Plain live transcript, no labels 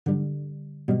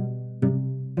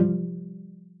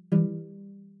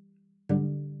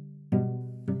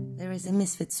There is a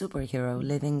misfit superhero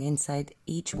living inside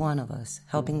each one of us,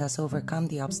 helping us overcome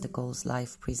the obstacles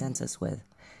life presents us with.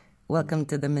 Welcome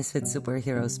to the Misfit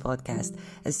Superheroes podcast,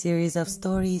 a series of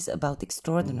stories about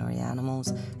extraordinary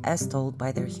animals as told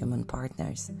by their human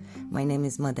partners. My name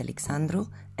is Mad Alexandru,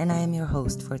 and I am your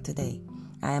host for today.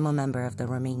 I am a member of the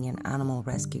Romanian animal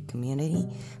rescue community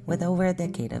with over a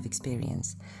decade of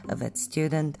experience, a vet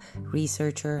student,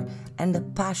 researcher, and a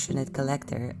passionate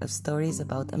collector of stories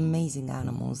about amazing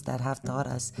animals that have taught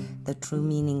us the true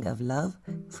meaning of love,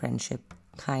 friendship,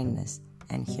 kindness,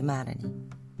 and humanity.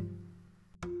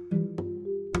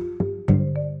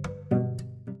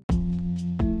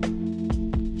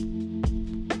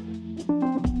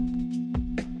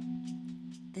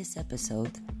 This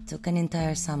episode took an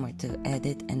entire summer to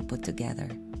edit and put together.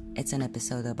 It's an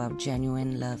episode about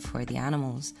genuine love for the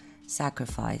animals,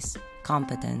 sacrifice,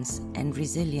 competence, and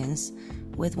resilience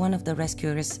with one of the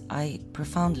rescuers I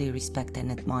profoundly respect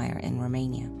and admire in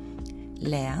Romania.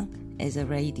 Lea is a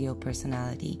radio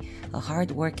personality, a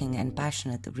hard-working and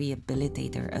passionate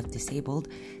rehabilitator of disabled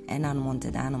and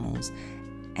unwanted animals,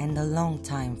 and a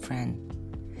long-time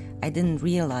friend. I didn't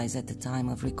realize at the time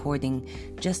of recording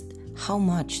just how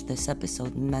much this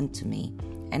episode meant to me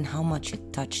and how much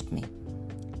it touched me.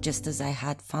 Just as I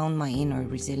had found my inner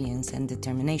resilience and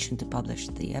determination to publish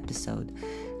the episode,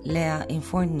 Lea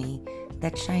informed me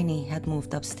that Shiny had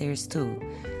moved upstairs too,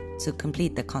 to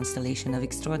complete the constellation of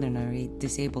extraordinary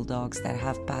disabled dogs that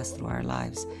have passed through our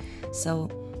lives. So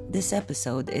this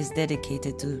episode is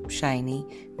dedicated to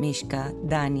Shiny, Mishka,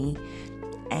 Dani,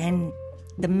 and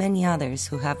the many others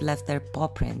who have left their paw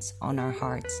prints on our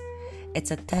hearts.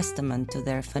 It's a testament to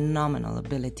their phenomenal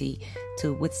ability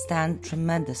to withstand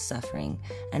tremendous suffering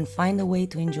and find a way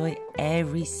to enjoy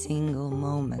every single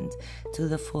moment to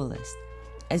the fullest,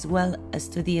 as well as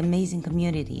to the amazing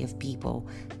community of people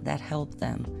that help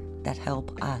them, that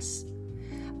help us.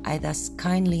 I thus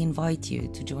kindly invite you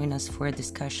to join us for a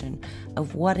discussion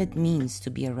of what it means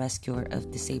to be a rescuer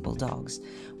of disabled dogs,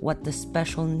 what the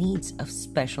special needs of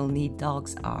special need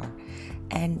dogs are,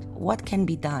 and what can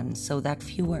be done so that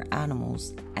fewer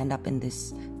animals end up in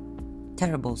this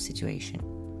terrible situation.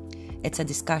 It's a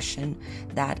discussion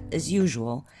that, as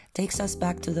usual, takes us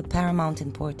back to the paramount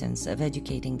importance of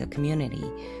educating the community,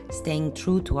 staying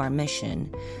true to our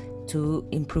mission to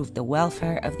improve the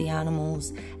welfare of the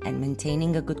animals and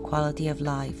maintaining a good quality of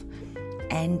life,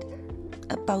 and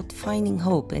about finding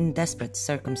hope in desperate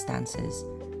circumstances.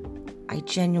 I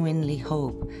genuinely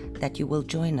hope that you will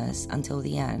join us until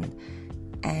the end,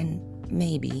 and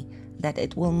maybe that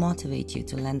it will motivate you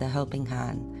to lend a helping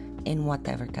hand in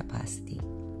whatever capacity.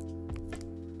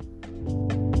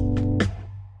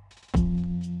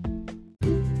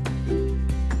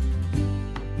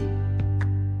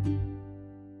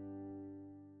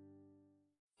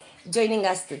 Joining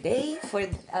us today for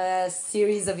a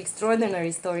series of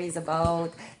extraordinary stories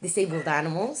about disabled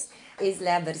animals is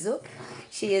Lea Berzuc.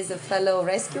 She is a fellow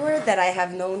rescuer that I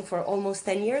have known for almost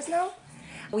 10 years now.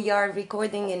 We are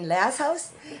recording in Lea's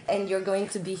house, and you're going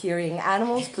to be hearing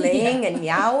animals playing and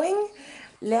meowing.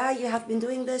 Lea, you have been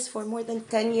doing this for more than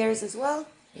 10 years as well?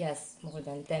 Yes, more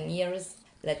than 10 years.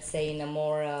 Let's say in a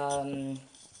more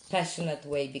passionate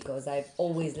way, because I've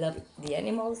always loved the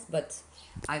animals, but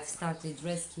I've started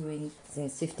rescuing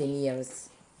since 15 years.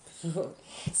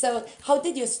 So, how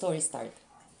did your story start?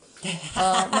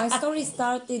 My story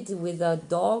started with a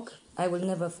dog. I will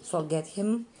never forget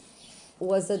him.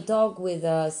 Was a dog with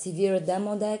a severe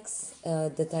Demodex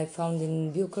that I found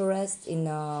in Bucharest in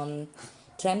a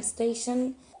tram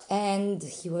station, and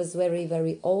he was very,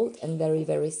 very old and very,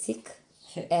 very sick,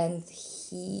 and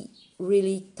he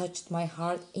really touched my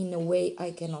heart in a way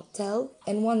I cannot tell.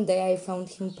 And one day I found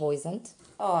him poisoned,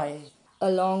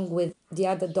 along with the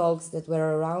other dogs that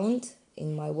were around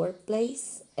in my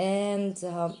workplace, and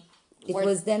it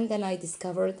was then I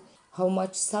discovered how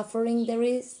much suffering there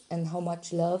is and how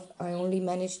much love. I only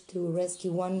managed to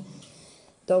rescue one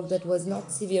dog that was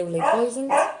not severely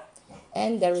poisoned,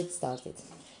 and there it started.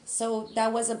 So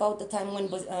that was about the time when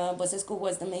Băsescu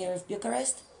was the mayor of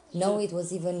Bucharest? No, it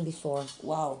was even before.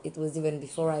 Wow. It was even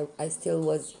before. I still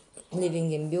was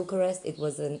living in Bucharest. It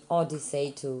was an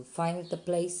odyssey to find the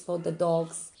place for the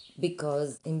dogs,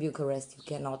 because in Bucharest you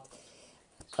cannot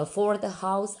afford a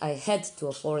house. I had to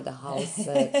afford a house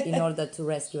in order to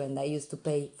rescue, and I used to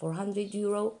pay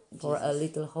 €400 for a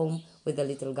little home with a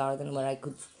little garden where I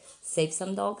could save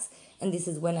some dogs. And this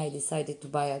is when I decided to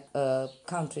buy a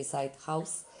countryside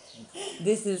house.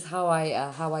 This is how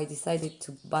I decided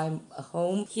to buy a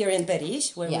home here in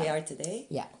Periș, where we are today.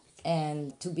 Yeah,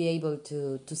 and to be able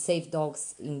to save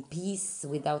dogs in peace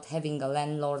without having a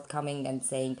landlord coming and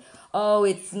saying, Oh,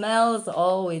 it smells.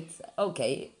 Oh, it's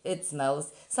okay. It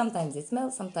smells. Sometimes it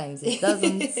smells, sometimes it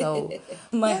doesn't. So,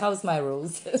 my house, my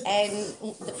rules. And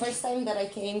the first time that I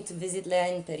came to visit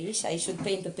Lea in Paris, I should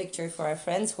paint a picture for our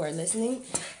friends who are listening.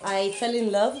 I fell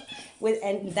in love with,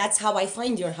 and that's how I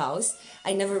find your house.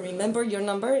 I never remember your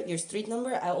number, your street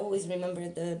number. I always remember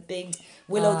the big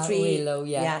willow tree. Willow,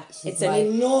 yeah. It's an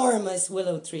enormous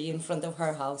willow tree in front of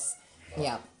her house.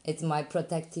 Yeah, it's my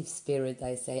protective spirit,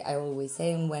 I say. I always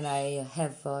say when I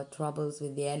have troubles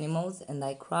with the animals and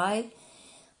I cry,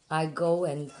 I go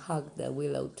and hug the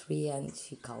willow tree and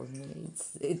she calls me.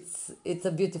 It's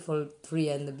a beautiful tree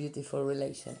and a beautiful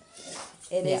relation.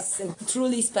 It is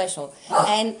truly special.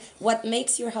 And what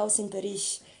makes your house in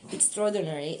Paris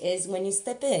extraordinary is when you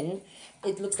step in,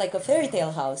 it looks like a fairy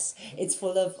tale house. It's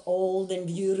full of old and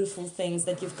beautiful things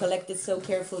that you've collected so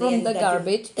carefully. From and the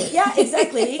garbage. Yeah,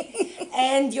 exactly.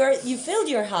 And you filled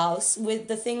your house with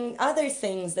other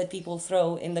things that people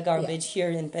throw in the garbage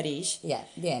here in Paris. Yeah,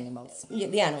 the animals. Yeah,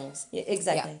 the animals, yeah,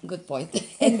 exactly. Yeah, good point.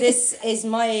 And this is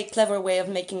my clever way of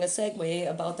making a segue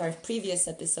about our previous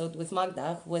episode with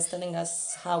Magda, who was telling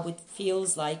us how it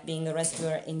feels like being a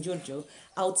rescuer in Giurgiu,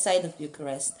 outside of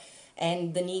Bucharest,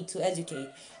 and the need to educate,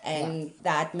 and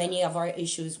that many of our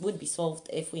issues would be solved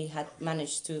if we had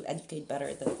managed to educate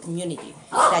better the community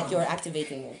that you're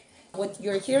activating in. What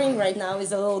you're hearing right now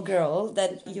is a little girl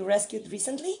that you rescued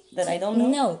recently that I don't know.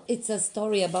 No, it's a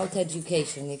story about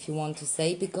education, if you want to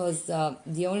say, because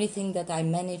the only thing that I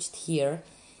managed here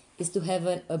is to have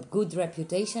a good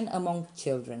reputation among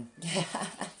children.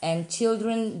 And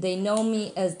children, they know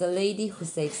me as the lady who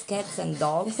saves cats and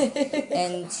dogs.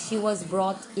 And she was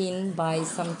brought in by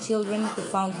some children who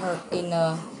found her in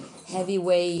a heavy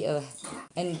way,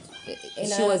 and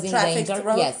she was in danger.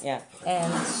 Road? Yes, yeah.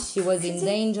 And she was in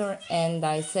danger, and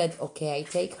I said, "Okay, I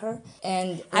take her."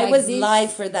 And I was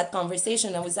live for that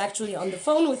conversation. I was actually on the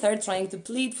phone with her, trying to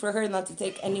plead for her not to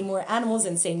take any more animals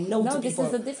and say no to people.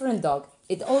 No, this is a different dog.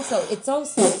 It's also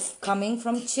coming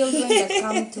from children that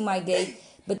come to my gate.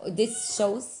 But this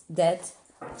shows that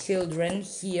children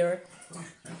here,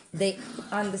 they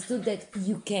understood that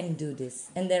you can do this.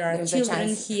 And there are children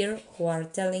here who are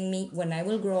telling me, when I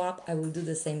will grow up, I will do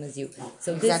the same as you.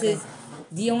 So this is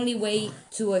the only way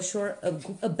to assure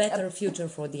a better future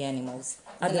for the animals.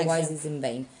 Otherwise, it's in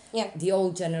vain. Yeah. The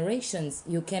old generations,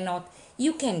 you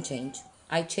can change.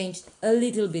 I changed a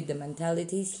little bit the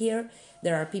mentalities here.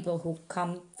 There are people who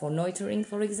come for neutering,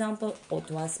 for example, or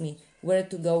to ask me where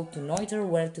to go to neuter,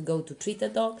 where to go to treat a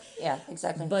dog. Yeah,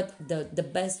 exactly. But the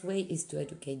best way is to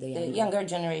educate the younger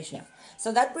generation. Yeah.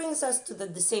 So that brings us to the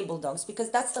disabled dogs,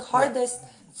 because that's the hardest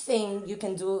thing you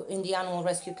can do in the animal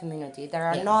rescue community. There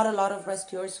are not a lot of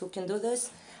rescuers who can do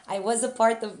this. I was a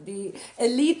part of the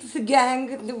elite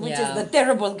gang, which is the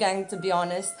terrible gang, to be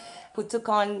honest, who took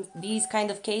on these kind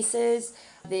of cases.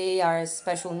 They are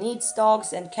special needs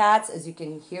dogs and cats, as you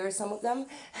can hear some of them.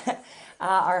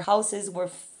 Our houses were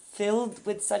filled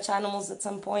with such animals at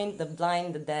some point: the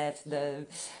blind, the deaf, the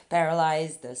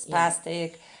paralyzed, the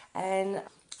spastic. And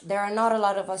there are not a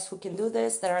lot of us who can do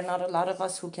this. There are not a lot of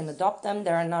us who can adopt them.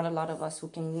 There are not a lot of us who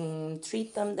can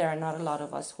treat them. There are not a lot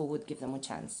of us who would give them a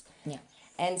chance. Yeah.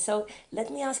 And so let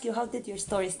me ask you, how did your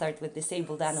story start with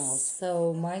disabled animals?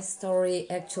 So my story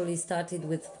actually started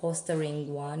with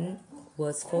fostering one,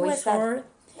 was Who was Foishor.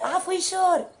 that?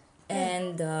 Foishor!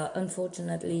 And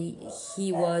unfortunately,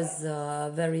 he was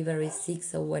very, very sick.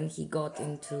 So when he got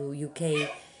into UK,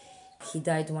 he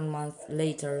died 1 month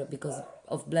later because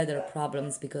of bladder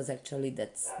problems. Because actually,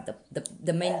 that's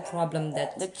the main problem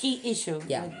that the key issue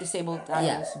with disabled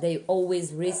animals. Yeah, they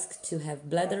always risk to have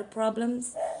bladder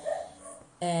problems,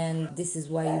 and this is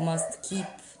why you must keep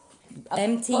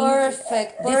empty.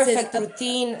 Perfect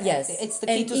routine. Yes, it's the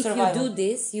key to survival. If you do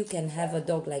this, you can have a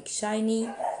dog like Shiny,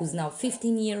 who's now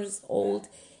 15 years old,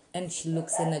 and she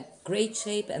looks in a great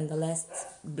shape. And the last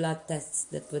blood tests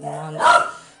that were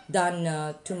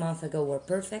done 2 months ago were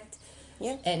perfect.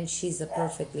 Yeah. And she's a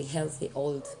perfectly healthy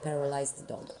old paralyzed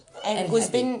dog. And who's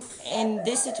been in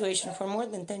this situation for more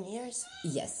than 10 years?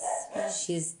 Yes,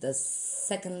 she's the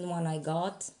second one I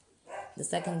got. The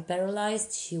second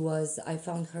paralyzed, I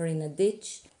found her in a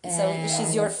ditch. So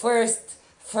she's your first.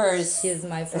 She's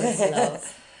my first love.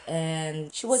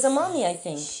 And she was a mommy, I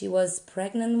think. She was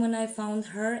pregnant when I found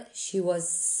her. She was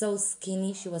so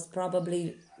skinny. She was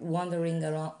probably wandering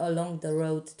along the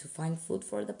road to find food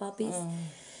for the puppies.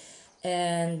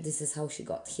 And this is how she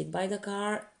got hit by the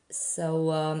car.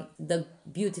 So the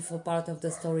beautiful part of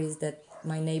the story is that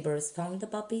my neighbors found the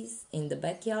puppies in the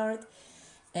backyard.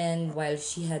 And while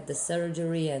she had the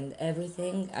surgery and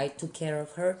everything, I took care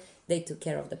of her. They took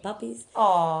care of the puppies.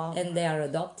 Aww. And they are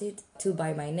adopted. Two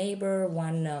by my neighbor.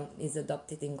 One is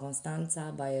adopted in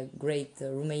Constanța by a great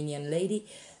Romanian lady.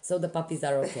 So the puppies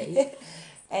are okay.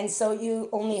 And so you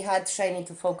only had Shiny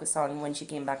to focus on when she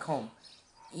came back home.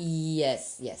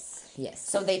 Yes.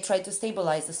 So they tried to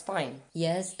stabilize the spine.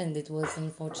 Yes, and it was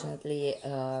unfortunately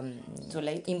Too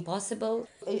late. impossible.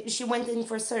 She went in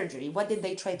for surgery. What did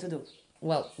they try to do?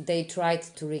 Well, they tried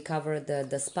to recover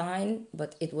the spine,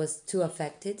 but it was too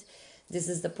affected. This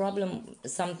is the problem.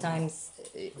 Sometimes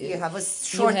You have a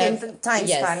short time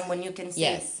span when you can see.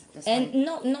 Yes, and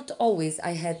not always.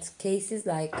 I had cases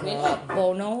like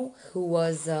Bono, who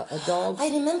was a dog I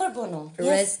remember Bono. Yes.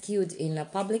 rescued in a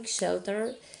public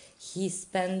shelter. He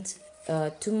spent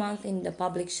 2 months in the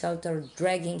public shelter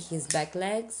dragging his back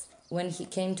legs. When he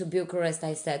came to Bucharest,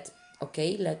 I said,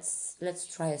 "Okay, let's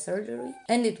try a surgery,"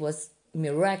 and it was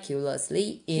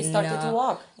miraculously He started to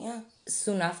walk. Yeah.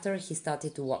 Soon after he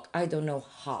started to walk. I don't know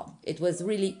how. It was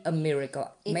really a miracle.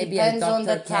 It Maybe depends a doctor on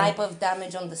the can, type of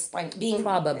damage on the spine. Being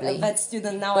Probably. a vet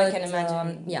student now, I can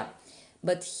imagine. Yeah,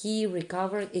 but he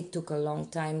recovered. It took a long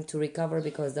time to recover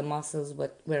because the muscles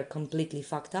were completely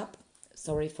fucked up.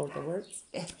 Sorry for the words.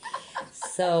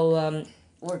 So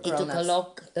it took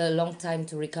a long time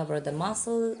to recover the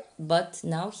muscle, but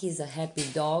now he's a happy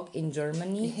dog in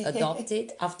Germany,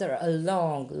 adopted after a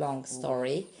long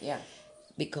story. Yeah.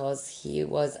 Because he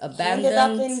was He abandoned. ended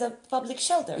up in the public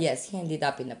shelter. Yes, he ended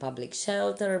up in a public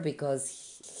shelter because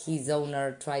his owner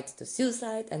tried to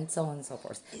suicide and so on and so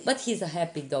forth. But he's a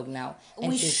happy dog now, and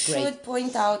We he's should great.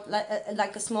 point out,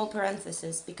 like a small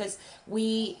parenthesis, because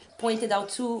we pointed out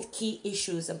two key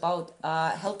issues about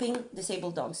helping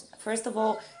disabled dogs. First of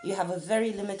all, you have a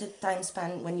very limited time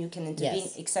span when you can intervene,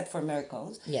 Yes. except for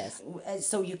miracles. Yes.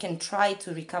 So you can try to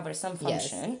recover some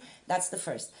function. That's the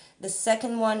first. The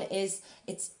second one is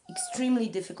it's extremely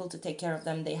difficult to take care of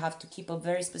them. They have to keep a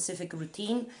very specific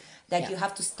routine that you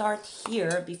have to start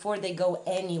here before they go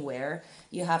anywhere.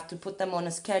 You have to put them on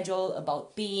a schedule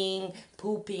about peeing,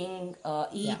 pooping,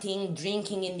 eating,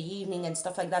 drinking in the evening and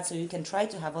stuff like that, so you can try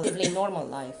to have a lively normal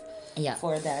life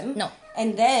for them. No.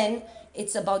 And then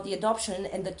it's about the adoption,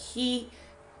 and the key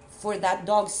for that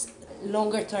dog's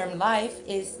longer term life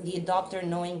is the adopter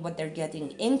knowing what they're getting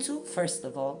into, first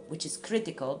of all, which is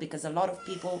critical because a lot of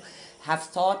people have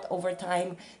thought over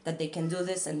time that they can do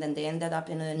this, and then they ended up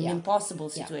in an impossible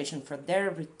situation for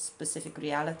their specific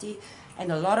reality.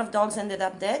 And a lot of dogs ended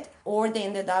up dead, or they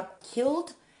ended up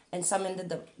killed, and some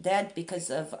ended up dead because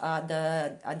of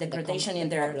the degradation in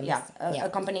their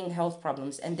accompanying health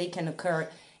problems, and they can occur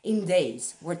in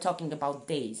days. We're talking about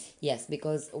days. Yes,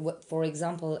 because for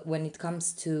example, when it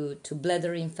comes to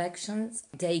bladder infections,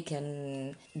 they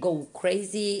can go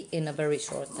crazy in a very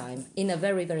short time, in a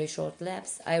very, very short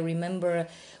lapse. I remember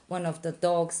one of the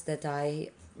dogs that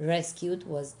I rescued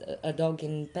was a dog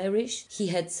in Paris. He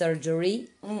had surgery,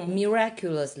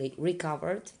 miraculously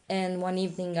recovered, and one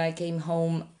evening I came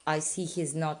home, I see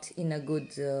he's not in a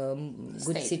good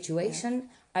situation.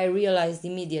 I realized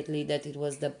immediately that it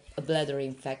was a bladder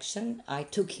infection. I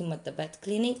took him at the vet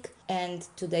clinic, and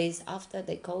 2 days after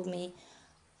they called me,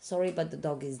 "Sorry, but the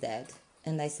dog is dead."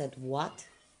 And I said, "What?"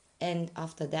 And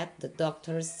after that, the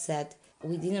doctors said,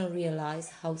 "We didn't realize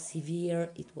how severe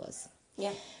it was."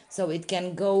 Yeah. So it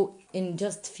can go in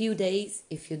just few days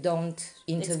if you don't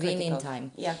intervene in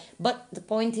time. Yeah. But the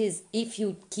point is, if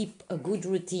you keep a good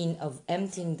routine of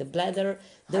emptying the bladder,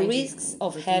 the Hygiene risks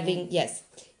of routine. having,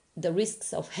 the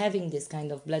risks of having this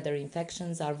kind of bladder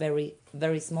infections are very,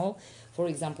 very small. For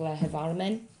example, I have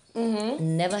Armen,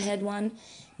 never had one.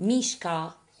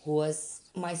 Mishka, who was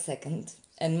my second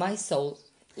and my soul.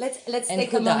 Let's And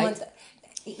take who a moment. died.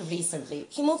 Recently,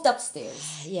 he moved upstairs.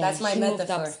 That's my he metaphor. moved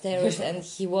upstairs, and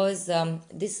he was.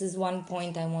 This is one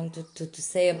point I wanted to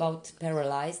say about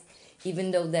paralyzed. Even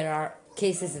though there are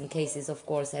cases and cases, of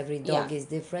course, every dog is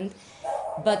different,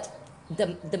 but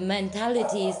the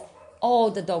mentality is,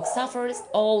 oh, the dog suffers,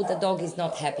 oh, the dog is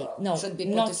not happy. No, Should be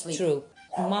put not to sleep. true.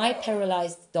 My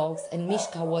paralyzed dogs, and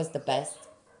Mishka was the best,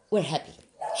 were happy.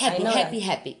 Happy, know happy,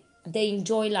 happy. They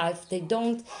enjoy life. They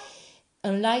don't,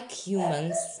 unlike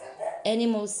humans,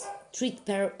 animals treat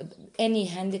any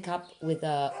handicap with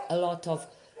a lot of,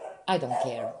 I don't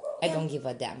care. I don't give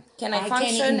a damn. Can I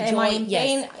function? Am I in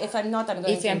pain? If I'm not, I'm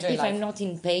going to enjoy If life. I'm not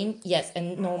in pain, yes.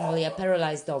 And normally a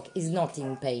paralyzed dog is not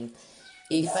in pain.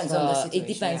 It depends on the situation.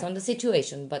 It depends on the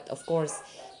situation. But of course,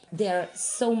 they are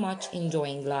so much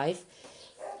enjoying life.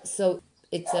 So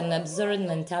It's an absurd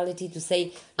mentality to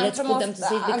say, let's put them to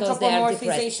sleep because they are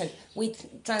depressed. We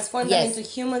transform them Yes. into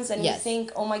humans, and Yes. we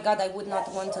think, oh my God, I would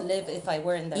not want to live if I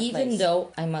were in their place. Even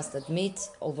though I must admit,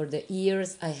 over the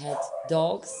years, I had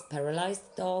dogs, paralyzed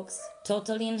dogs,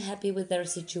 totally unhappy with their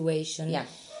situation. Yeah.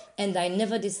 And I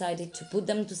never decided to put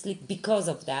them to sleep because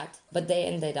of that, but they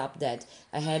ended up dead.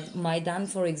 I had Maidan,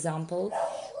 for example,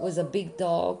 was a big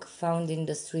dog found in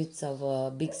the streets of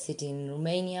a big city in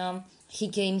Romania. He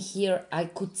came here. I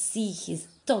could see he's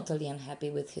totally unhappy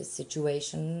with his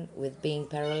situation, with being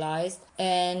paralyzed.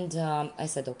 And I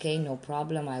said, okay, no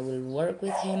problem. I will work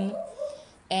with him.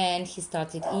 And he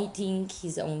started eating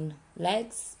his own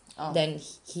legs. Oh. Then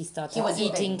he started He was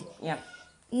eating. eating. Yeah.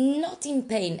 Not in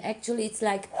pain. Actually, it's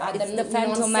like it's the the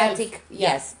phantomatic. non-self,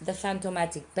 yeah. Yes, the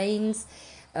phantomatic pains.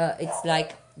 It's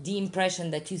like the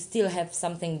impression that you still have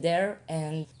something there.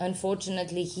 And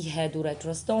unfortunately, he had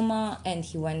uretrostoma, and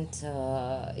he went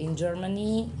in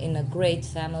Germany in a great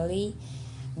family,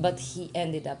 but he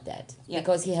ended up dead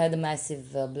because he had a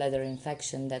massive bladder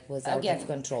infection that was out of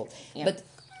control. Yeah. But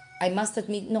I must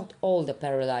admit, not all the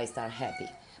paralyzed are happy.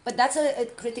 But that's a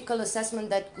critical assessment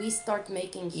that we start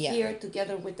making Yeah. here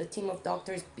together with the team of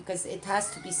doctors, because it has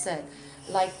to be said.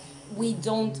 Like, we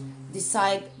don't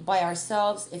decide by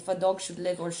ourselves if a dog should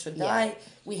live or should die.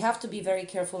 We have to be very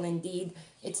careful indeed.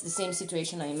 It's the same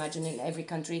situation, I imagine, in every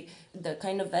country. The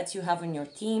kind of vets you have on your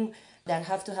team that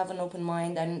have to have an open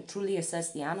mind and truly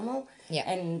assess the animal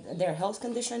and their health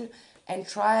condition, and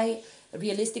try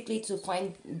realistically to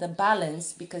find the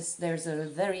balance, because there's a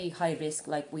very high risk,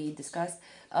 like we discussed,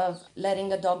 of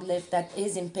letting a dog live that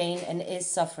is in pain and is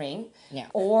suffering,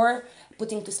 or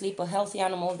putting to sleep a healthy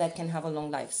animal that can have a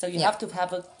long life. So you have to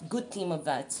have a good team of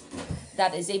vets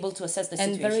that is able to assess the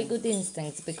situation. And very good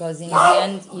instincts, because in the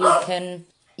end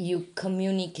you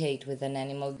communicate with an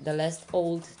animal. The last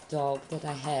old dog that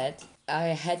I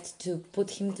had to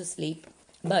put him to sleep,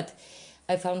 but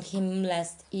I found him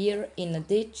last year in a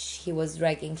ditch. He was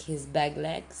dragging his back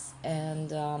legs,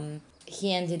 and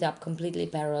he ended up completely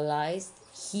paralyzed.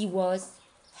 He was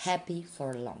happy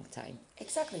for a long time.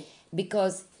 Exactly.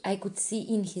 Because I could see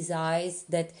in his eyes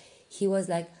that he was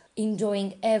like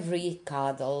enjoying every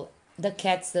cuddle. The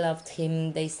cats loved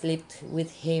him, they slept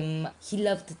with him. He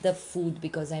loved the food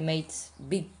because I made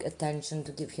big attention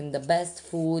to give him the best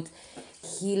food.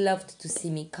 He loved to see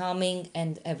me coming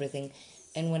and everything.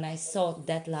 And when I saw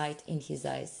that light in his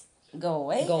eyes, Go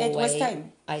away. It was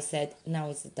time. I said, now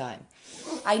is the time.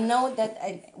 I know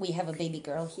that we have a baby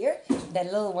girl here, that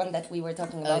little one that we were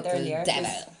talking about earlier.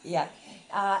 Devil. Yeah.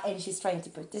 And she's trying to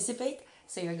participate,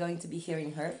 so you're going to be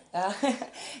hearing her.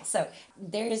 So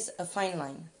there is a fine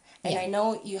line. And I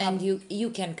know you have... And you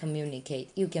can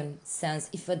communicate. You can sense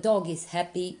if a dog is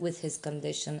happy with his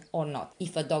condition or not.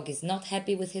 If a dog is not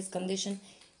happy with his condition,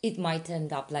 it might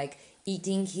end up like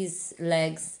eating his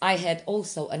legs. I had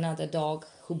also another dog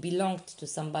who belonged to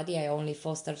somebody. I only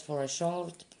fostered for a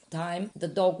short time. The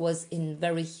dog was in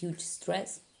very huge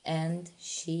stress, and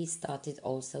she started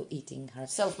also eating her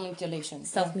Self-mutilation.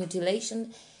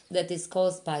 Self-mutilation that is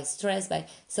caused by stress.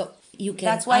 So you can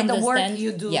That's why understand, the work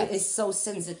you do is so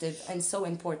sensitive and so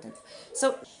important.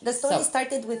 So the story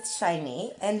started with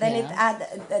Shiny, and then it had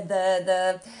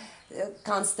the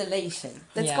constellation.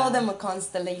 Let's call them a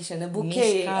constellation, a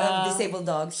bouquet Mishka, of disabled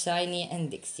dogs. Shiny and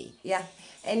Dixie. Yeah.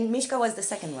 And Mishka was the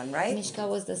second one, right? Mishka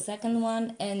was the second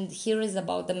one, and here is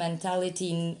about the mentality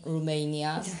in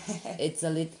Romania. It's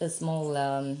a small...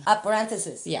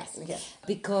 parenthesis. Yes, Okay.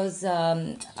 because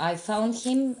I found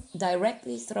him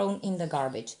directly thrown in the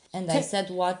garbage. And I said,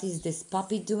 what is this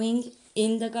puppy doing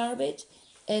in the garbage?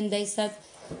 And they said,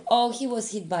 oh, he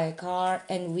was hit by a car,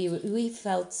 and we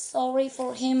felt sorry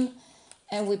for him,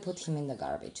 and we put him in the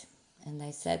garbage. And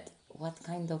I said, what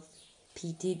kind of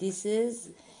pity this is?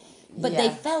 But they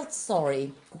felt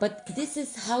sorry. But this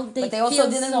is how they feel sorry. But they also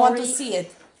didn't want to see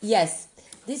it. Yes.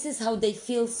 This is how they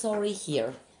feel sorry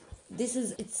here.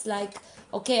 It's like,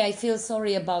 okay, I feel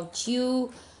sorry about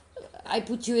you. I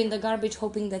put you in the garbage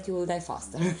hoping that you will die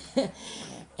faster.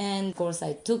 And of course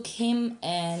I took him,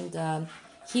 and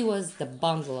he was the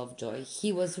bundle of joy.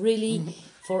 He was really,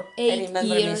 for 8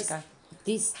 years, Mishka.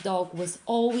 this dog was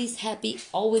always happy,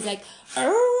 always like,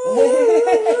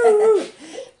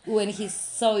 when he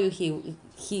saw you,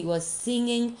 he was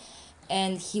singing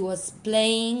and he was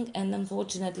playing. And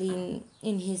unfortunately,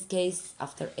 in his case,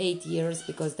 after 8 years,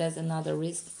 because there's another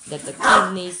risk that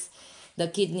the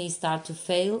kidneys start to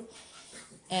fail,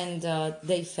 and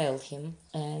they failed him.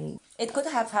 And It could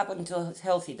have happened to a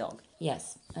healthy dog. yes,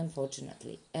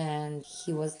 unfortunately. And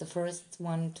he was the first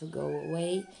one to go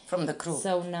away. From the crew.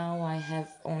 So now I have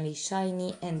only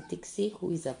Shiny and Dixie, who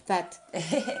is a fat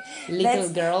little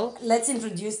girl. Let's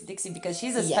introduce Dixie because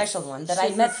she's a Yes, special one that I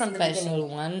she's met a from the special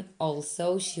beginning. one also.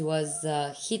 She was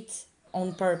hit on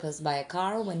purpose by a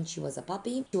car when she was a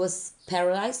puppy. She was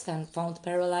paralyzed, found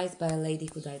paralyzed by a lady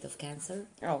who died of cancer.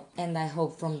 Oh. And I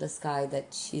hope from the sky that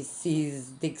she sees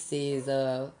Dixie is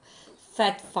a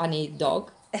fat, funny dog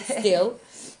still,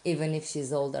 even if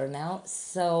she's older now.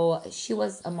 So she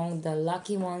was among the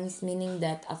lucky ones, meaning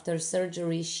that after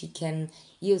surgery she can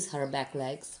use her back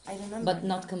legs. I remember. But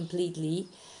not completely,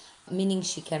 meaning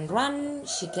she can run,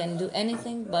 she can do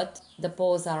anything, but the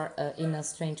paws are in a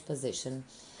strange position.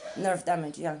 Nerve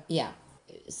damage, yeah. Yeah,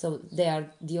 so they are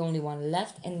the only one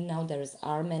left, and now there's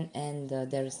Armen and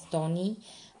there's Tony.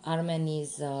 Armen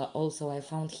is also, I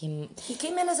found him. He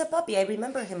came in as a puppy. I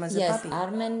remember him as a Yes, puppy.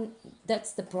 Armen,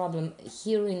 that's the problem.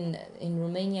 Here in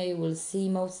Romania, you will see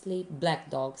mostly black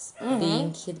dogs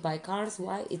being hit by cars.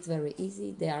 Why? It's very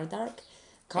easy. They are dark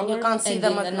colored, And you can't see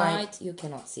them in at the night. you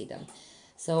cannot see them.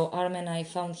 So Armen, I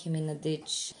found him in a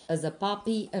ditch as a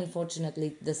puppy. Unfortunately,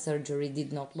 the surgery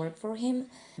did not work for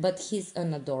him, but he's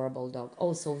an adorable dog.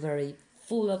 Also very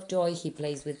full of joy. He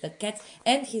plays with the cats,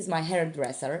 and he's my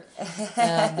hairdresser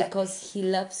because he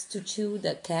loves to chew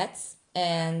the cats.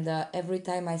 And every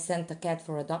time I send a cat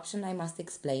for adoption, I must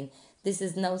explain, this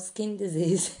is no skin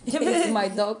disease. It's my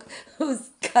dog who's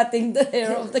cutting the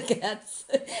hair of the cats,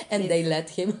 and they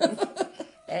let him.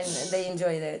 And they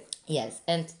enjoyed it. Yes,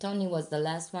 and Tony was the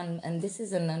last one, and this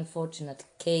is an unfortunate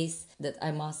case that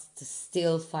I must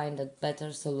still find a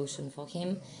better solution for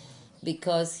him,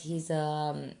 because he's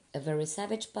a very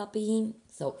savage puppy,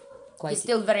 so quite... He's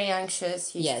still very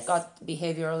anxious. He's Yes. got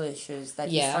behavioral issues that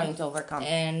he's trying to overcome.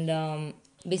 And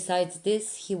besides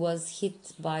this, he was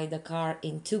hit by the car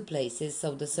in 2 places,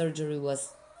 so the surgery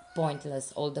was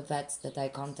pointless. All the vets that I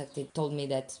contacted told me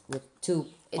that with 2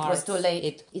 It was too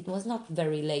late. It was not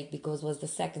very late, because it was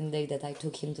the second day that I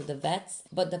took him to the vets.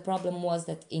 But the problem was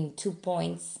that in 2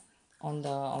 points on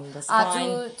the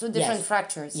spine, two different yes,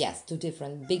 fractures. Yes, 2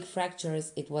 different big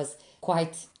fractures. It was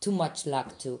quite too much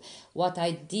luck too. What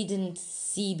I didn't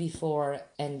see before,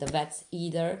 and the vets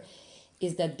either,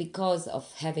 is that because of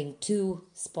having 2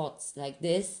 spots like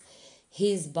this,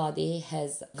 his body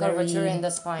has Curvature in the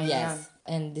spine, Yes,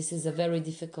 yeah. and this is a very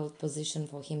difficult position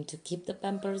for him to keep the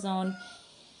pampers on.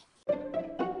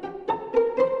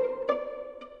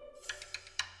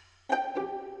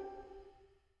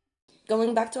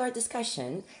 Going back to our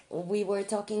discussion, we were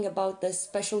talking about the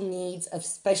special needs of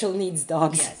special needs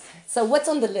dogs. Yes. So what's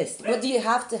on the list? What do you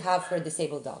have to have for a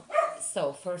disabled dog?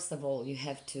 So first of all, you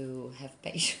have to have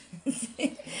patience.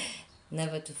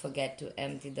 Never to forget to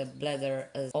empty the bladder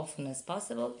as often as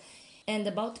possible. And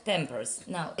about pampers.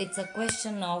 Now, it's a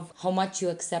question of how much you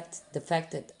accept the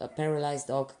fact that a paralyzed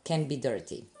dog can be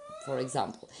dirty. For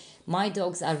example, my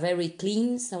dogs are very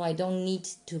clean, so I don't need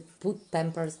to put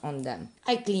pampers on them.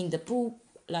 I clean the poop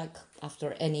like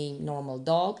after any normal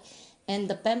dog, and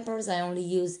the pampers I only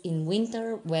use in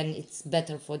winter when it's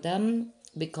better for them,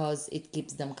 because it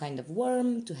keeps them kind of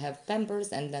warm to have pampers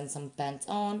and then some pants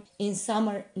on. In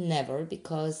summer, never,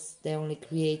 because they only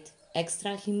create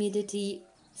extra humidity.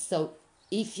 So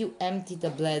if you empty the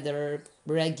bladder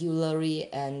regularly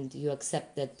and you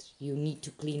accept that you need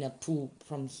to clean a poo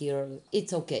from here,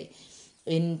 it's okay.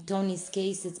 In Tony's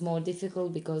case, it's more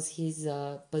difficult because his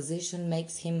position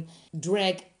makes him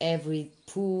drag every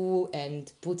poo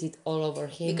and put it all over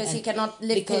him. Because and he cannot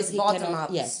lift because his he bottom cannot-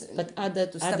 up Yes, but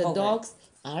to step other over. dogs,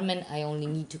 Armen, I only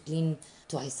need to clean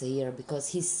twice a year because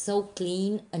he's so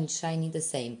clean, and Shiny the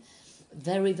same.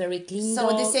 Very, very clean So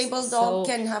a dogs, disabled dog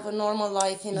can have a normal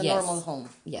life in a Yes. normal home.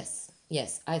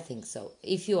 Yes, I think so.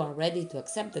 If you are ready to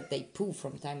accept that they poo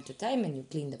from time to time, and you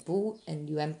clean the poo and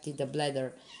you empty the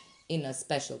bladder in a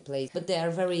special place, but they are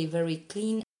very, very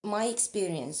clean. My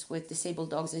experience with disabled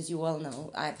dogs, as you well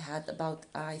know, I've had about,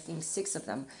 I think, 6 of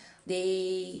them.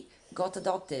 They got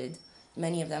adopted,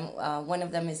 many of them. One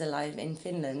of them is alive in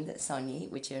Finland, Sonny,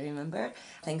 which I remember,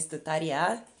 thanks to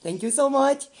Tarja. Thank you so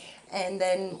much. And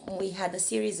then we had a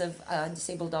series of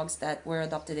disabled dogs that were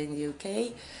adopted in the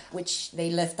UK, which they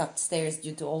left upstairs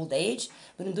due to old age.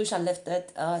 Brundusha left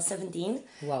at 17.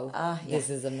 Wow, this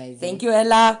is amazing. Thank you,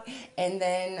 Ella. And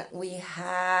then we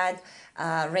had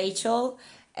Rachel,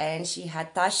 and she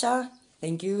had Tasha.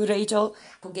 Thank you, Rachel,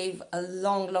 who gave a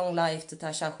long, long life to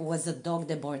Tasha, who was a dog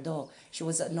de Bordeaux. She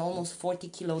was an almost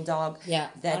 40-kilo dog. Yeah,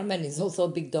 that Armen is also a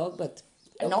big dog, but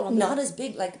no problem. not as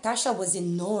big. Like Tasha was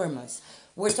enormous.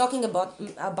 We're talking about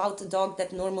a dog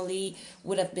that normally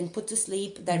would have been put to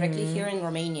sleep directly here in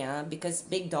Romania, because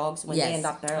big dogs, when they Yes, end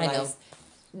up I know. paralyzed,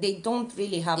 they don't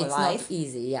really have It's a life. not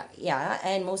easy, yeah. Yeah,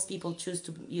 and most people choose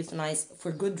to euthanize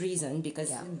for good reason, because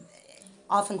Yeah.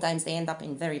 oftentimes they end up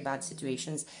in very bad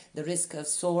situations. The risk of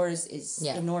sores is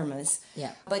Yeah. enormous.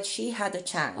 Yeah. But she had a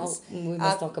chance. We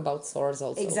must talk about sores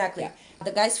also. Exactly. Yeah.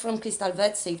 The guys from Crystal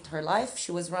Vet saved her life.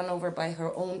 She was run over by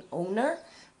her own owner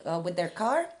with their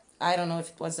car. I don't know if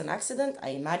it was an accident. I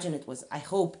imagine it was. I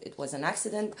hope it was an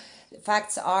accident.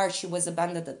 Facts are she was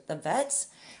abandoned at the vets,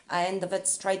 and the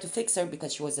vets tried to fix her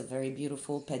because she was a very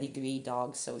beautiful pedigree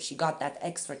dog. So she got that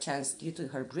extra chance due to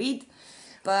her breed.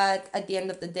 But at the end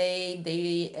of the day,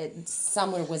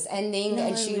 summer was ending, No,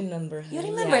 and I she remember her. You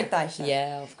remember Yeah. Tasha?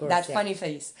 Yeah, of course, That yeah. funny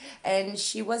face. And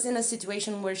she was in a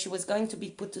situation where she was going to be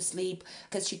put to sleep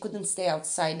because she couldn't stay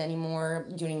outside anymore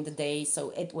during the day,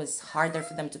 so it was harder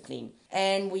for them to clean.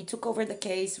 And we took over the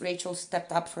case. Rachel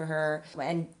stepped up for her,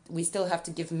 and we still have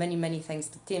to give many, many thanks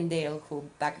to Tim Dale, who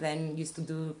back then used to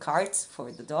do carts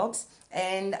for the dogs.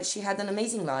 And she had an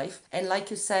amazing life. And like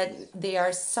you said, they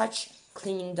are such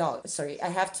clean dog. Sorry, I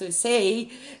have to say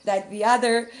that the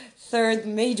other third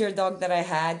major dog that I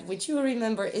had, which you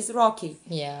remember, is Rocky.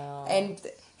 Yeah. And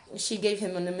she gave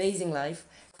him an amazing life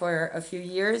for a few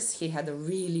years. He had a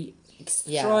really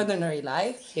extraordinary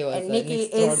life. He was and an Nikki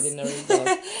extraordinary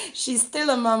dog. She's still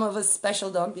a mom of a special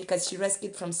dog because she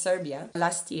rescued from Serbia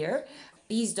last year.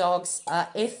 These dogs,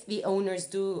 if the owners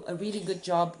do a really good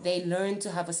job, they learn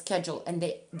to have a schedule, and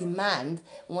they demand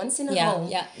once in a home.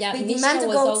 Yeah. They Mishka demand to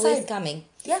was go always outside. coming.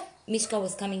 Yeah, Mishka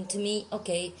was coming to me.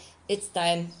 Okay, it's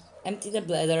time. Empty the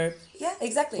bladder. yeah,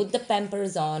 exactly. Put the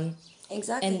Pampers on.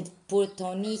 Exactly. And poor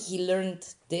Tony, he learned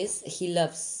this. He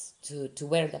loves to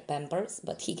wear the Pampers,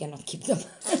 but he cannot keep them.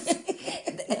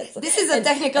 This is a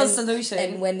technical solution.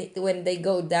 And when they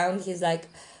go down, he's like,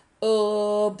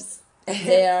 "Oops,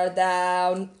 they are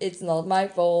down. It's not my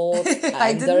fault.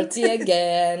 I'm dirty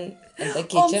again." And the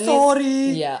kitchen sorry.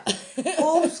 is yeah,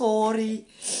 Oh, sorry.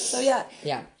 So yeah,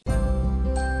 yeah.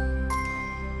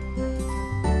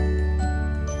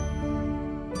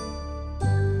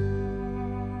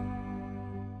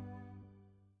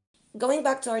 going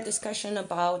back to our discussion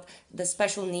about the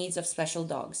special needs of special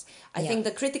dogs, I think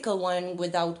the critical one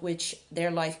without which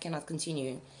their life cannot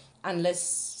continue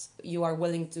unless you are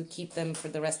willing to keep them for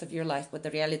the rest of your life. But the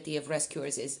reality of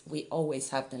rescuers is we always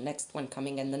have the next one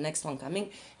coming and the next one coming,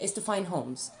 is to find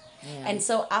homes. And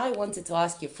so I wanted to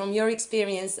ask you, from your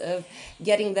experience of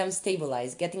getting them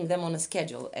stabilized, getting them on a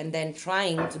schedule, and then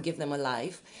trying to give them a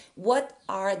life, what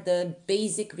are the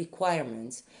basic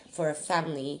requirements for a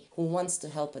family who wants to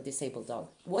help a disabled dog?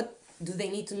 What do they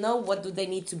need to know? What do they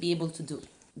need to be able to do?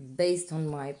 Based on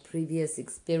my previous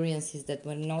experiences that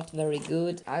were not very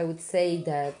good, I would say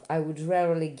that I would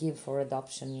rarely give for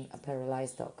adoption a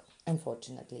paralyzed dog,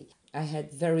 unfortunately. I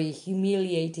had very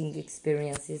humiliating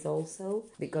experiences also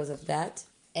because of that.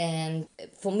 And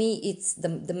for me, it's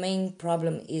the main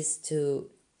problem is to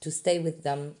stay with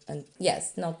them. And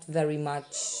yes, not very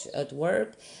much at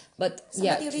work, but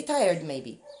Somebody retired,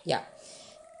 maybe. yeah.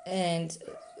 And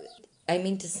I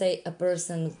mean to say, a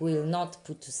person will not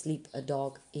put to sleep a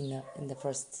dog in the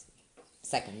first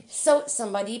second. So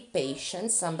somebody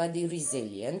patient, somebody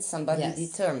resilient, somebody Yes.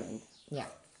 determined. Yeah.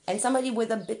 And somebody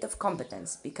with a bit of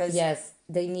competence, because Yes,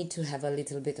 they need to have a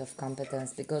little bit of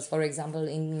competence because, for example,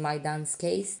 in my Dan's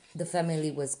case, the family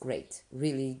was great.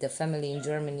 Really, the family in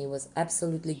Germany was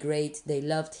absolutely great. They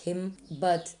loved him,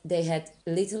 but they had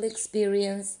little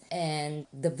experience, and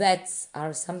the vets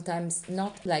are sometimes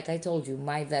not like I told you,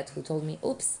 my vet who told me,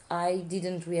 oops, I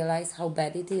didn't realize how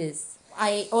bad it is.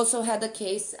 I also had a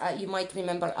case, you might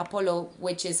remember Apollo,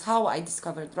 which is how I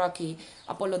discovered Rocky.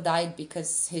 Apollo died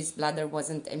because his bladder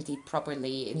wasn't emptied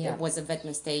properly. It was a vet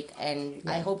mistake, and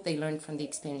I hope they learned from the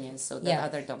experience so that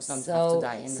other dogs don't have to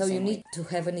die in the So same you way. need to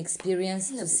have an experience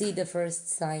to see the first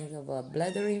signs of a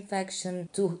bladder infection,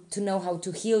 to know how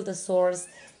to heal the sores,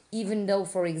 even though,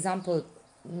 for example,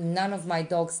 none of my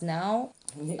dogs now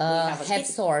have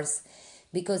sores.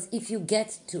 Because if you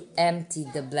get to empty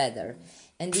the bladder,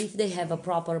 and if they have a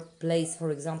proper place,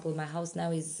 for example, my house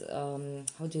now is,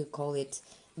 how do you call it?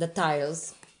 The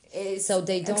tiles. So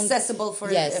they don't accessible for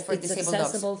it's disabled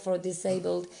accessible for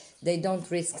disabled. They don't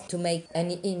risk to make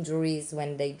any injuries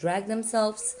when they drag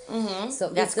themselves. So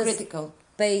That's if the critical.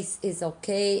 space is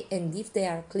okay, and if they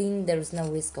are clean, there is no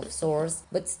risk of sores.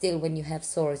 But still, when you have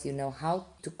sores, you know how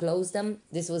to close them.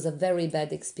 This was a very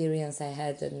bad experience I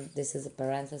had, and this is a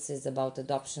parenthesis about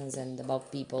adoptions and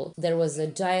about people. There was a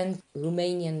giant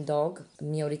Romanian dog,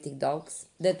 Mioritic dogs,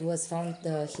 that was found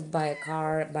hit by a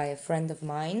car by a friend of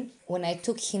mine. When I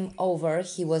took him over,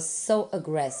 he was so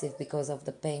aggressive because of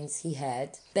the pains he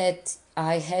had that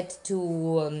I had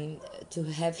to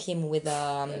have him with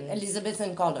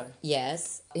Elizabethan collar.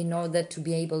 Yes, in order to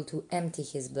be able to empty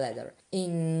his bladder.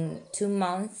 In 2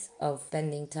 months of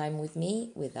spending time with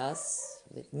me, with us,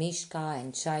 with Mishka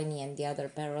and Shiny and the other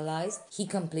paralyzed, he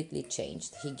completely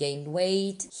changed. He gained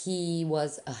weight. He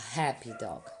was a happy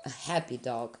dog. A happy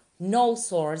dog. No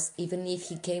sores, even if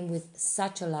he came with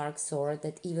such a large sore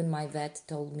that even my vet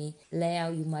told me,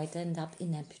 Lea, you might end up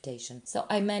in amputation. So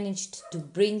I managed to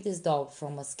bring this dog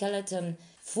from a skeleton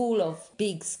full of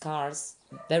big scars,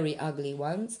 very ugly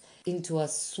ones, into a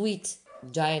sweet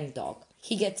giant dog.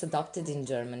 He gets adopted in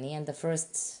Germany, and the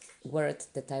first word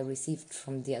that I received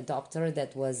from the adopter,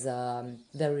 that was a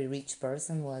very rich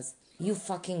person, was, you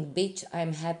fucking bitch,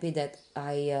 I'm happy that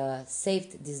I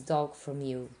saved this dog from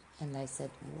you. And I said,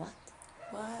 what?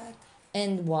 What?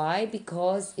 And why?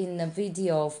 Because in a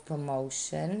video of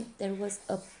promotion, there was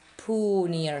a poo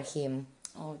near him.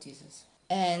 Oh, Jesus.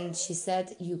 And she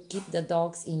said, you keep the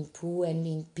dogs in poo and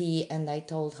in pee. And I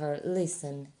told her,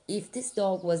 listen, if this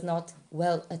dog was not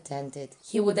well attended,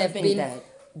 he would have been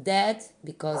dead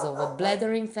because of a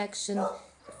bladder infection,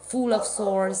 full of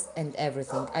sores and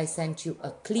everything. I sent you a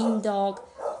clean dog,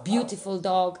 beautiful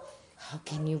dog. How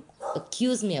can you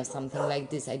accuse me of something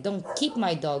like this? I don't keep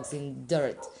my dogs in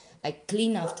dirt. I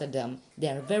clean after them. They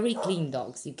are very clean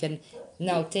dogs. You can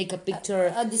now take a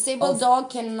picture. A disabled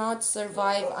dog cannot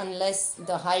survive unless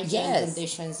the hygiene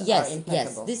conditions are impeccable.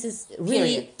 Yes, this is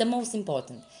really the most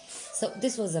important. So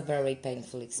this was a very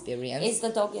painful experience. Is the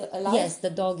dog alive? Yes, the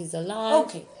dog is alive.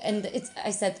 Okay. And I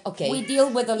said, okay. We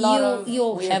deal with a lot of You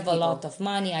weird have people. a lot of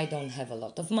money. I don't have a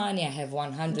lot of money. I have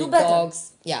 100 Do better.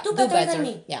 dogs. Yeah, Do better than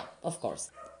me. Yeah, of course.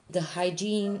 The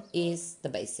hygiene is the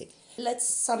basic. Let's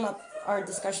sum up our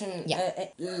discussion,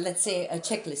 let's say a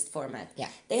checklist format. Yeah.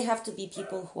 They have to be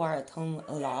people who are at home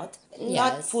a lot,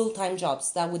 not Yes. full-time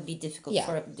jobs. That would be difficult Yeah.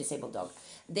 for a disabled dog.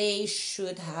 They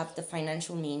should have the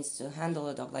financial means to handle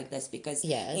a dog like this because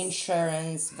Yes.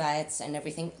 insurance, vets, and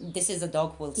everything. This is a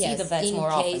dog we'll see Yes, the vets in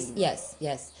more case, often.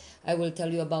 Yes. I will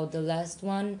tell you about the last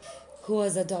one, who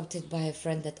was adopted by a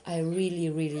friend that I really,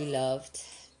 really loved.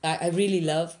 I really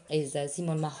love, is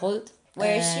Simon Mahold.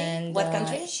 Where is she? And, What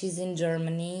country? She's in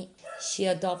Germany. She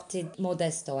adopted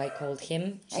Modesto, I called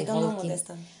him. I don't know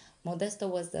Modesto. Modesto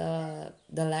was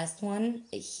the last one.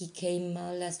 He came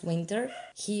last winter.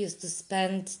 He used to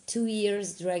spend 2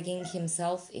 years dragging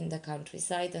himself in the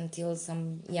countryside until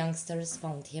some youngsters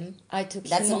found him. I took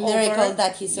That's him a miracle over.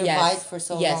 that he survived for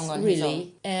so long on his own. Yes,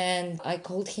 really. And I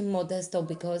called him Modesto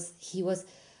because he was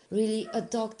really a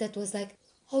dog that was like,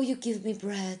 oh, you give me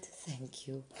bread, thank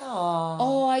you. Aww.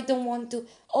 Oh, I don't want to.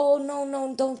 Oh,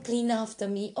 no, don't clean after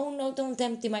me. Oh, no, don't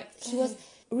empty my... He was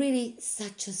really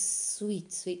such a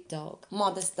sweet dog.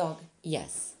 Modest dog.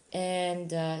 Yes.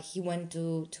 And he went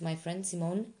to my friend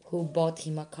Simone, who bought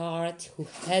him a cart, who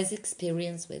has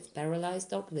experience with paralyzed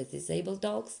dogs, with disabled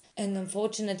dogs. And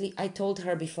unfortunately, I told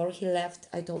her before he left,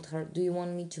 I told her, do you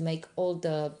want me to make all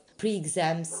the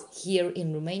pre-exams here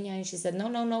in Romania? And she said,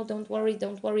 no, don't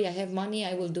worry, I have money,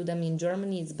 I will do them in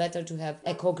Germany. It's better to have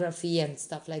echography and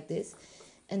stuff like this.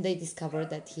 And they discovered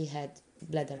that he had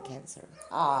bladder cancer.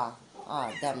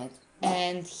 Damn it.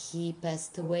 And he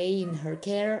passed away in her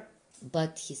care,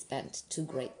 but he spent 2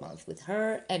 great months with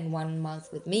her and 1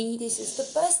 month with me. This is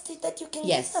the best that you can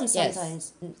give them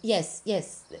sometimes. Yes.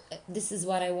 This is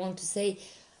what I want to say.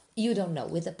 You don't know.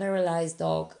 With a paralyzed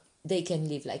dog, they can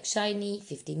live like Shiny,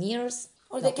 15 years.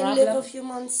 Or no they can problem. live a few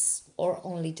months. Or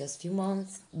only just few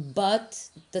months. But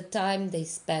the time they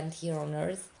spend here on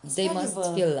Earth, they must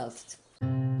valuable. feel loved.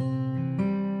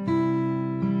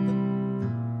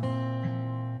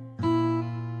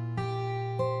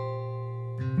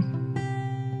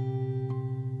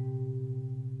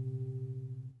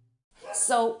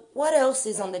 So, what else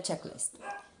is on the checklist?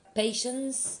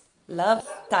 Patience, Love,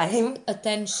 time.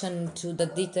 attention to the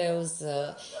details.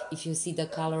 If you see the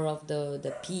color of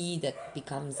the pee that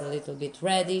becomes a little bit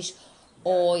reddish,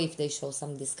 or if they show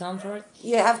some discomfort.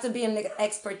 You have to be an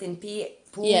expert in pee,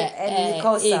 poo, Yeah, and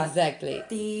mucosa. exactly.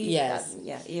 Teeth, Yes.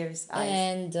 ears, eyes.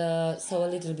 And so a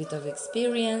little bit of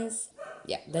experience.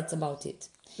 Yeah, that's about it.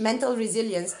 Mental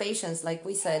resilience, patience, like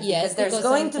we said. Yes, because there's because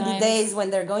going to be sometimes- days when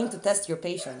they're going to test your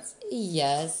patience.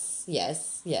 Yes,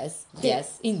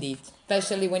 indeed.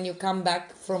 Especially when you come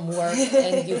back from work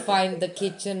and you find the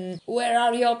kitchen. Where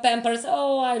are your Pampers?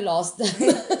 Oh, I lost them.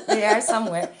 They are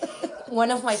somewhere. One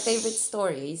of my favorite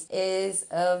stories is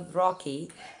of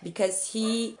Rocky, because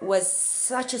he was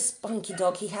such a spunky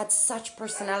dog. He had such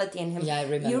personality in him. Yeah, I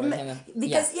remember him.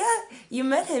 Because you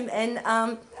met him, and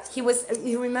he was.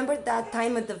 You remember that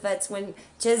time at the vets when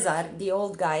Cesar, the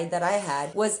old guy that I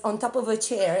had, was on top of a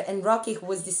chair, and Rocky, who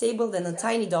was disabled and a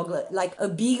tiny dog, like a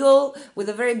beagle with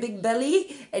a very big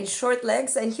belly and short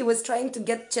legs, and he was trying to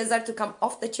get Cesar to come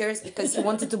off the chairs because he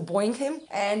wanted to boing him.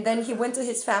 And then he went to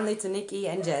his family, to Nikki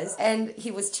and Jez, and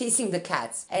he was chasing the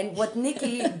cats. And what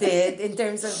Nikki did, in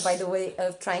terms of, by the way,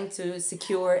 of trying to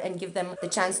secure and give them the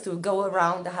chance to go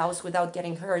around the house without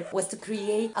getting hurt, was to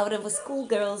create out of a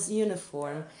schoolgirl's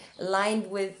uniform lined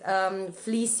with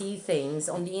fleecy things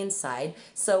on the inside,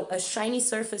 so a shiny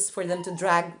surface for them to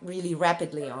drag really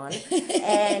rapidly on,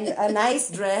 and a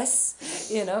nice dress.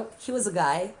 You know, he was a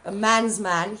guy, a man's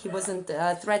man. He wasn't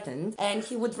threatened, and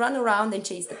he would run around and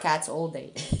chase the cats all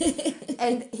day.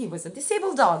 And he was a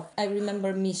disabled dog. I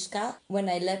remember Mishka, when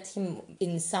I let him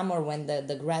in summer when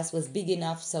the grass was big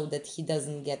enough so that he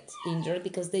doesn't get injured,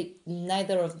 because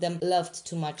neither of them loved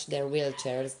too much their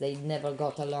wheelchairs. They never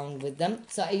got along with them.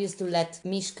 So I used to let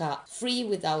Mishka free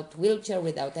without wheelchair,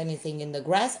 without anything, in the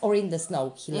grass or in the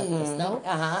snow. He loved the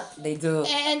snow. They do.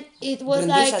 And it was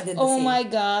Brundusha like, oh my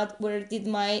God, where did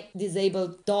my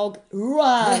disabled dog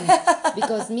run?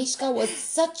 Because Mishka was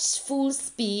such full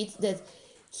speed that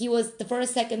he was the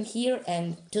first second here,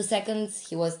 and 2 seconds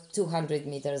he was 200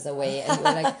 meters away. And you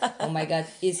were like, oh my God,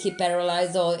 is he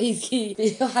paralyzed or is he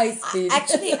high speed?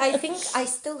 Actually, I think I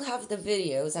still have the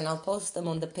videos, and I'll post them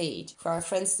on the page for our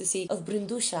friends to see, of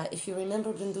Brundusha. If you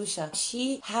remember Brundusha,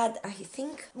 she had, I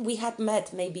think we had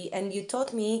met maybe, and you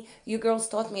girls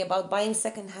taught me about buying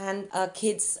secondhand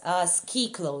kids' ski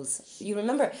clothes. You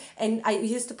remember? And I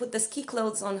used to put the ski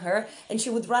clothes on her, and she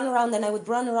would run around, and I would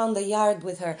run around the yard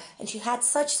with her, and she had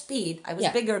such speed, I was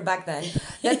bigger back then,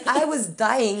 that I was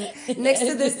dying next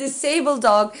to this disabled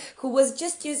dog who was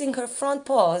just using her front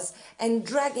paws and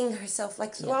dragging herself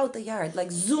like throughout the yard,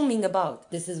 like zooming about.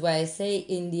 This is why I say,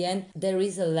 in the end, there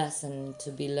is a lesson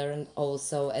to be learned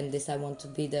also, and this I want to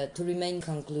be to remain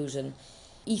conclusion.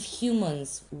 If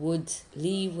humans would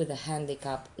live with a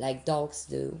handicap like dogs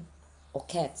do, or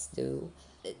cats do,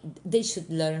 they should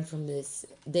learn from this.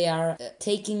 They are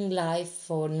taking life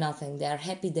for nothing. They are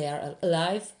happy they are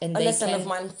alive, and they lesson can of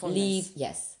mindfulness. live.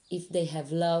 Yes, if they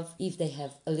have love, if they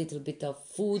have a little bit of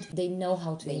food, they know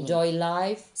how to enjoy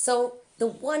life. So the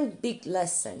one big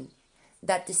lesson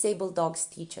that disabled dogs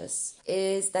teach us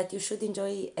is that you should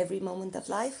enjoy every moment of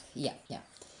life. Yeah,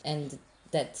 and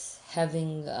that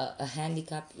having a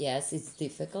handicap, yes, it's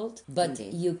difficult, but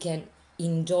you can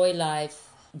enjoy life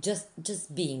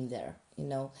just being there.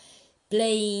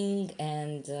 Playing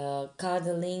and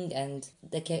cuddling, and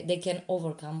they can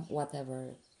overcome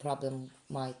whatever problem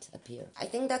might appear. I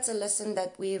think that's a lesson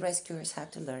that we rescuers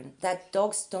had to learn, that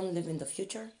dogs don't live in the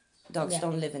future, dogs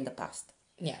don't live in the past.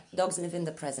 Yeah. Dogs live in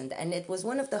the present. And it was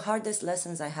one of the hardest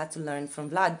lessons I had to learn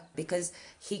from Vlad, because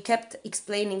he kept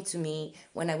explaining to me,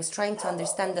 when I was trying to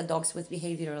understand the dogs with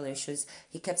behavioral issues,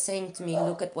 he kept saying to me,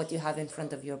 look at what you have in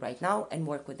front of you right now and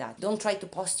work with that. Don't try to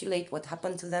postulate what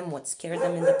happened to them, what scared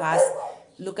them in the past.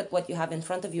 Look at what you have in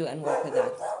front of you and work with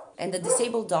that. And the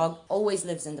disabled dog always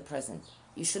lives in the present.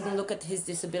 You shouldn't look at his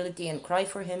disability and cry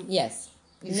for him. Yes.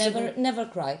 Never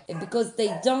cry, because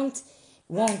they don't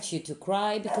want you to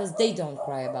cry, because they don't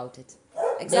cry about it.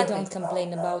 Exactly. They don't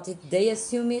complain about it. They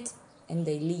assume it, and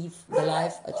they live the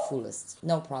life at fullest.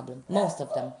 No problem. Most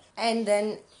of them. And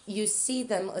then you see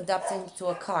them adapting to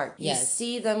a cart. Yes. You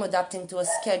see them adapting to a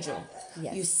schedule.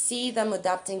 Yes. You see them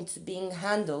adapting to being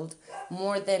handled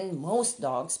more than most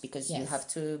dogs, because you have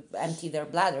to empty their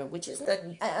bladder, which is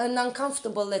an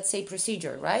uncomfortable, let's say,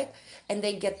 procedure, right? And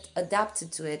they get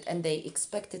adapted to it, and they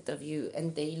expect it of you,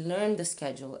 and they learn the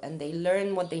schedule, and they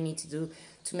learn what they need to do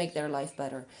to make their life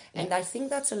better. And I think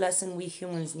that's a lesson we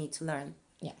humans need to learn.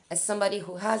 Yeah. As somebody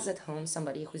who has at home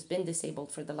somebody who's been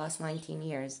disabled for the last 19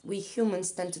 years, we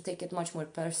humans tend to take it much more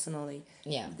personally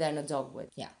than a dog would.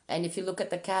 Yeah. And if you look at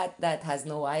the cat that has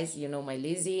no eyes, my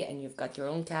Lizzie, and you've got your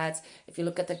own cats. If you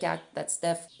look at the cat that's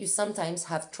deaf, you sometimes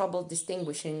have trouble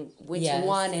distinguishing which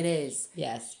one it is.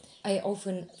 Yes. I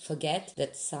often forget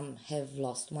that some have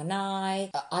lost one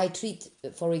eye. I treat,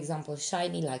 for example,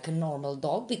 Shiny like a normal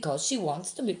dog because she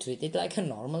wants to be treated like a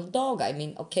normal dog. I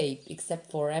mean, okay, except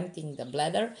for emptying the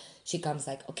bladder, she comes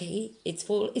like, okay, it's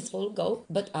full, go.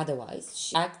 But otherwise,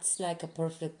 she acts like a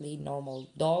perfectly normal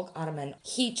dog. Armen,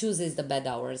 he chooses the bed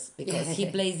hours because he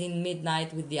plays in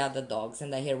midnight with the other dogs,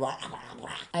 and I hear rah, rah,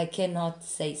 rah. I cannot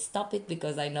say stop it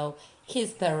because I know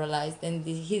he's paralyzed and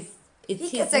he's it's he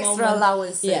his gets extra moment.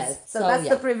 allowances. Yes. So that's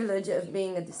yeah. the privilege of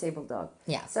being a disabled dog.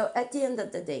 Yeah. So at the end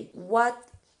of the day, what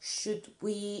should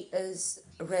we as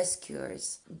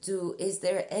rescuers do? Is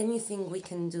there anything we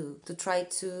can do to try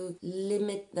to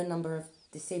limit the number of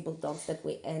disabled dogs that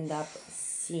we end up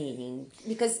seeing?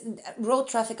 Because road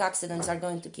traffic accidents are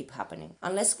going to keep happening.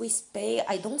 Unless we spay,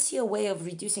 I don't see a way of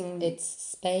reducing... It's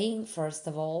spaying, first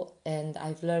of all, and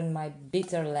I've learned my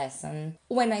bitter lesson.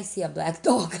 When I see a black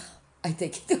dog, I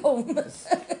take it home.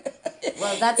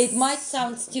 Well, that's... It might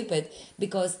sound stupid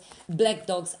because black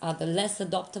dogs are the less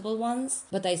adoptable ones,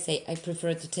 but I say I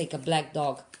prefer to take a black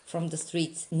dog from the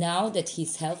streets now that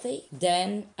he's healthy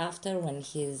than after when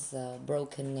he's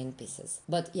broken in pieces.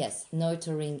 But yes,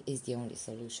 neutering is the only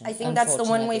solution. I think that's the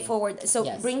one way unfortunately. forward. So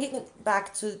Yes. bringing it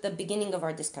back to the beginning of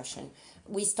our discussion,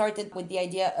 we started with the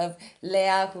idea of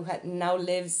Lea, who now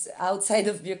lives outside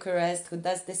of Bucharest, who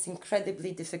does this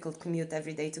incredibly difficult commute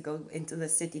every day to go into the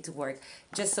city to work,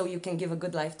 just so you can give a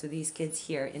good life to these kids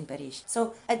here in Paris.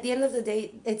 So at the end of the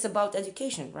day, it's about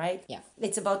education, right? Yeah.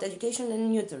 It's about education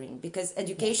and neutering, because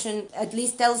education at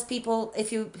least tells people,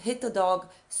 if you hit a dog,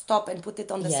 stop and put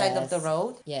it on the side of the Yes.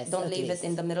 road. Yes, Don't at leave least. it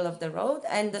in the middle of the road.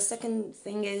 And the second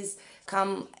thing is,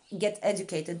 come get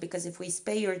educated, because if we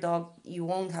spay your dog, you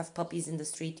won't have puppies in the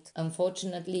street.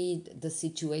 Unfortunately, the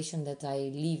situation that I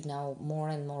live now more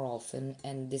and more often,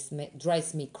 and this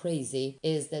drives me crazy,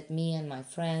 is that me and my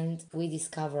friend, we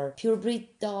discover purebred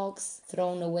dogs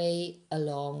thrown away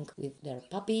along with their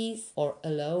puppies or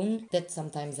alone, that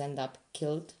sometimes end up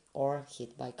killed or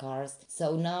hit by cars.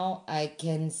 So now I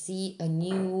can see a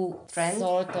new Trend?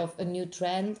 sort of a new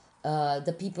trend.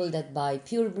 The people that buy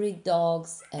purebred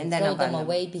dogs and then throw them abandon.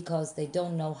 away because they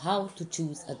don't know how to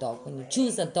choose a dog. When you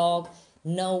choose a dog,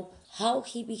 know how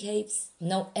he behaves,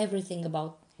 know everything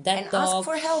about that And dog. ask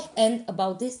for help. And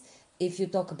about this, if you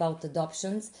talk about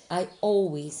adoptions, I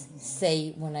always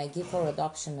say when I give for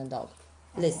adoption a dog,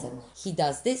 listen, he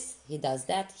does this, he does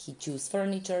that, he chews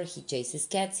furniture, he chases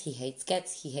cats, he hates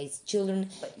children,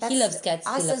 he loves cats,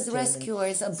 he Us loves as children.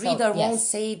 rescuers, a So, breeder won't yes,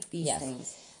 say these yes.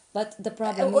 things. But the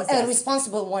problem is, A yes,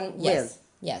 responsible one will. yes,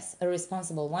 yes, a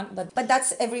responsible one, But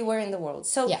that's everywhere in the world.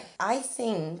 So Yeah. I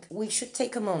think we should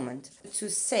take a moment to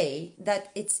say that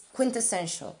it's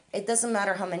quintessential. It doesn't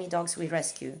matter how many dogs we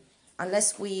rescue,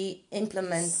 unless we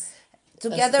implement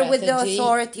together with the strategy.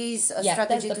 authorities a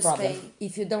strategy that's to the problem. spay.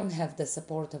 If you don't have the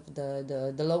support of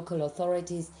the local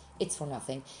authorities, it's for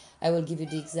nothing. I will give you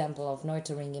the example of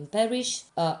neutering in Paris.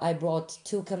 I brought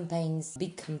 2 campaigns,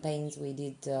 big campaigns. We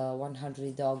did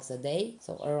 100 dogs a day,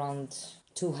 so around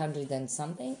 200 and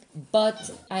something. But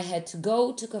I had to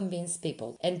go to convince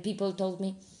people, and people told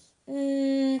me,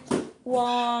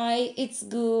 why? It's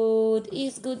good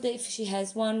if she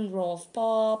has 1 row of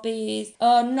puppies.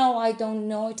 No, I don't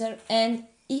neuter. And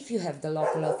if you have the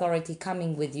local authority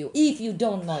coming with you, if you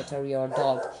don't neuter your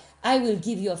dog, I will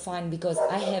give you a fine, because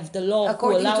I have the law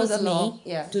According who allows to the law, me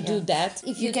yeah, to do that.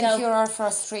 If You can tell, hear our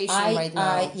frustration right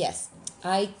now. yes.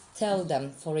 I tell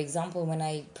them, for example, when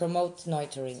I promote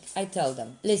neutering, I tell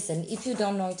them, listen, if you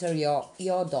don't neuter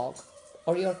your dog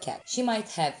or your cat, she might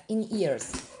have in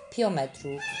ears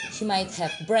pyometry, she might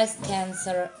have breast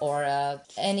cancer or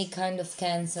any kind of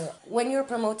cancer. When you're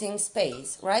promoting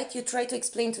space, right, you try to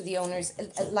explain to the owners,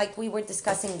 like we were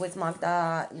discussing with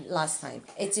Magda last time.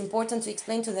 It's important to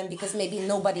explain to them, because maybe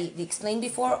nobody explained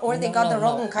before, or they got the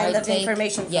wrong kind of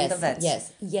information from the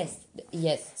vets.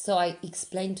 Yes. So I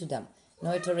explain to them.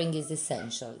 Neutering is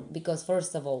essential, because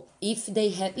first of all, if they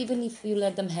have, even if you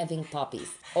let them having puppies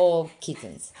or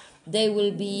kittens, they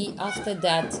will be after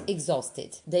that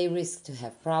exhausted. They risk to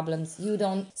have problems. You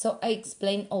don't. So I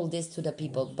explain all this to the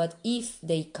people. But if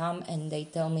they come and they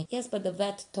tell me, yes, but the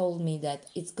vet told me that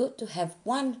it's good to have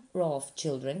 1 row of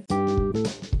children.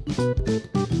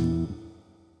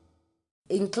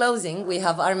 In closing, we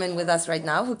have Armin with us right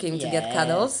now, who came to get Yes.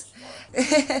 cuddles.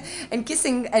 And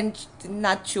kissing and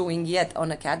not chewing yet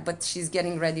on a cat, but she's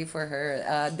getting ready for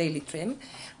her daily trim.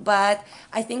 But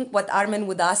I think what Armin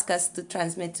would ask us to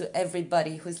transmit to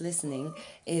everybody who's listening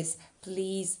is,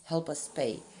 please help us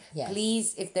pay. Yes.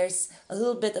 Please, if there's a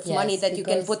little bit of Yes, money that you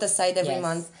can because- put aside every yes.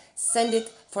 month, send it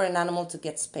for an animal to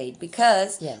get spayed,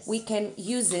 because Yes. we can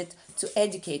use it to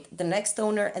educate the next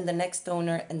owner and the next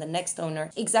owner and the next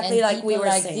owner. Exactly And like we people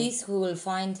were like saying. this who will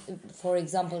find, for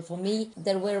example, for me,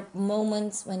 there were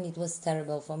moments when it was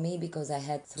terrible for me, because I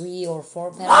had 3 or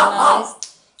 4 paralyzed,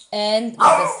 and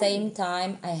at the same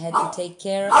time I had to take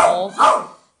care of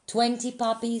 20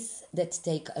 puppies that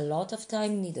take a lot of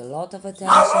time, need a lot of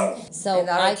attention. So And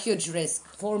are I at huge risk.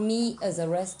 for me as a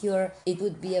rescuer, it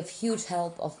would be a huge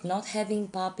help of not having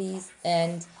puppies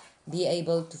and be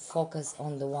able to focus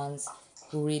on the ones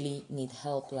who really need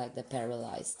help, like the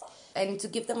paralyzed. And to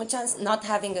give them a chance, not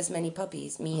having as many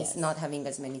puppies means Yes. not having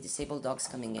as many disabled dogs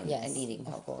coming in Yes, and needing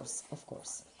help. of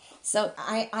course. So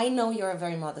I know you're a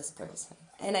very modest person.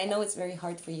 And I know it's very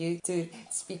hard for you to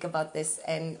speak about this.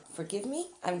 And forgive me,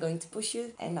 I'm going to push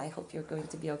you. And I hope you're going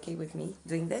to be okay with me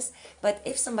doing this. But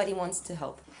if somebody wants to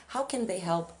help, how can they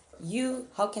help you?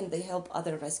 How can they help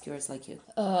other rescuers like you?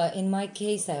 In my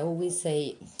case, I always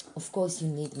say, of course you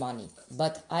need money,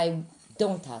 but I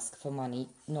don't ask for money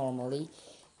normally.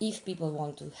 If people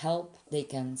want to help, they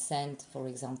can send, for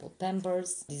example,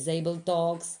 Pampers, disabled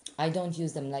dogs. I don't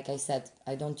use them, like I said,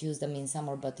 I don't use them in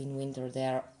summer, but in winter they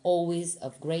are always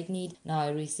of great need. Now I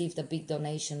received a big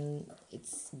donation,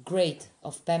 it's great,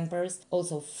 of Pampers,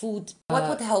 also food. What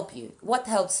would help you? What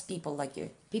helps people like you?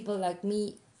 People like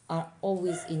me are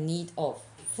always in need of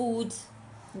food,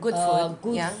 Good food.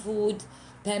 good food,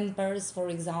 Pampers, for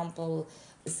example,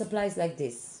 supplies like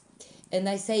this. And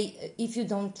I say, if you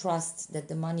don't trust that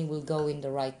the money will go in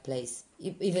the right place,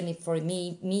 even if for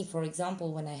me, for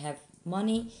example, when I have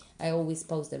money, I always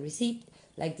post the receipt.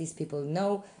 Like these people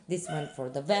know, this went for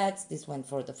the vets, this went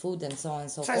for the food, and so on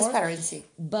and so forth. Transparency.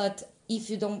 But if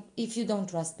you don't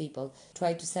trust people,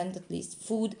 try to send at least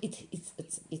food.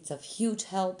 It's a huge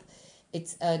help.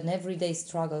 It's an everyday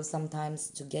struggle sometimes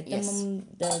to get them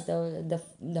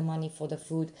the money for the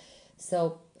food.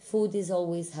 So food is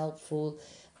always helpful.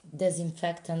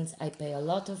 Disinfectants, I pay a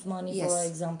lot of money, for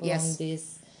example, on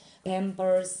this.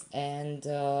 Pampers and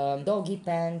doggy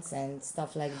pants and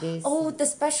stuff like this. Oh, the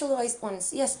specialized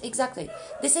ones. Yes, exactly.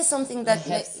 This is something I that...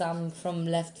 have some from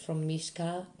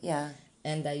Mishka. Yeah.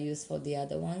 And I use for the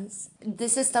other ones.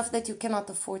 This is stuff that you cannot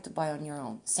afford to buy on your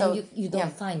own. So and you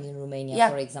don't find in Romania,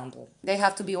 for example. They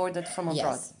have to be ordered from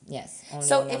abroad. Yes.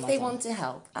 So if they want to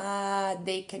help,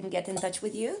 they can get in touch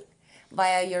with you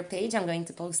via your page. I'm going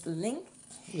to post the link.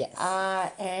 Yes.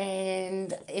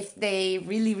 And if they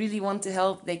really, really want to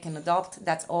help, they can adopt.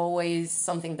 That's always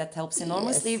something that helps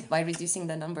enormously by reducing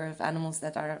the number of animals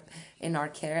that are in our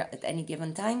care at any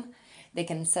given time. They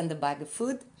can send a bag of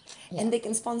food and they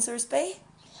can sponsor Spay.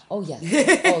 Oh yeah.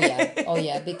 Oh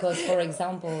yeah. Because, for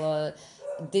example,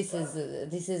 this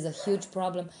is a huge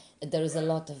problem. There is a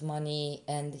lot of money.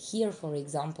 And here, for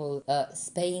example,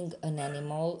 spaying an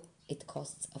animal, it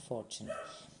costs a fortune.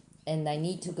 And I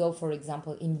need to go, for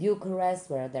example, in Bucharest,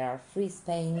 where there are free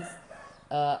spayings,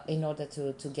 in order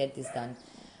to get this done.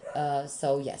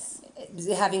 So, yes.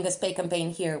 Having a spay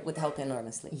campaign here would help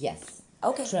enormously. Yes.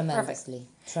 Okay, tremendously.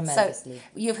 So,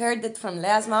 you've heard it from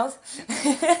Lea's mouth.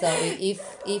 So,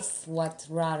 if what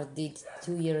RAR did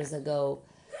 2 years ago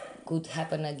could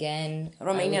happen again...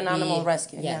 Romanian Animal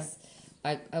Rescue, yes,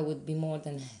 I would be more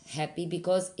than happy,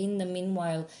 because in the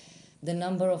meanwhile... the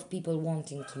number of people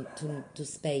wanting to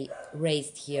spay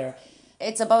raised here.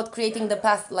 It's about creating the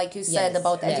path, like you said,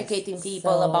 about educating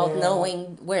people, about knowing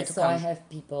where to come. So I have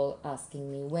people asking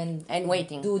me when and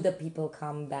waiting. Do the people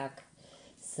come back?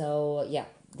 So yeah,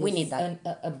 we need that.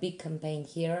 A big campaign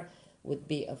here would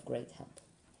be of great help.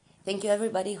 Thank you,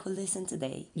 everybody who listened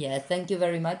today. Yeah, thank you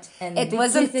very much. And it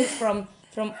wasn't this is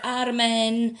from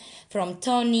Armen, from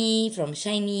Tony, from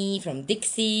Shiny, from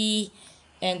Dixie,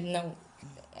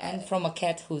 and from a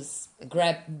cat who's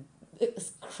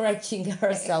scratching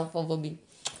herself over me.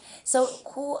 So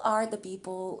who are the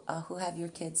people who have your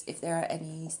kids, if there are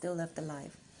any still left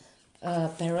alive?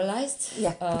 Paralyzed?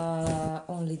 Yeah.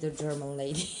 Only the German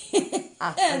lady.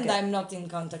 Okay. And I'm not in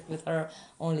contact with her,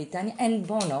 only Tanya. And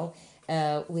Bono,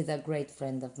 with a great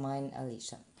friend of mine,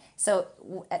 Alicia. So,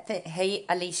 hey,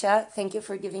 Alicia, thank you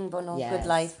for giving Bono a good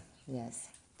life. Yes.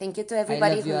 Thank you to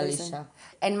everybody who listened. Alicia.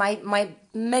 And my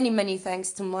many, many thanks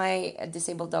to my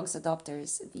disabled dogs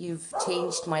adopters. You've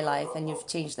changed my life and you've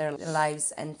changed their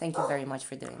lives. And thank you very much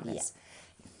for doing this.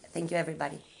 Yeah. Thank you,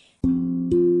 everybody.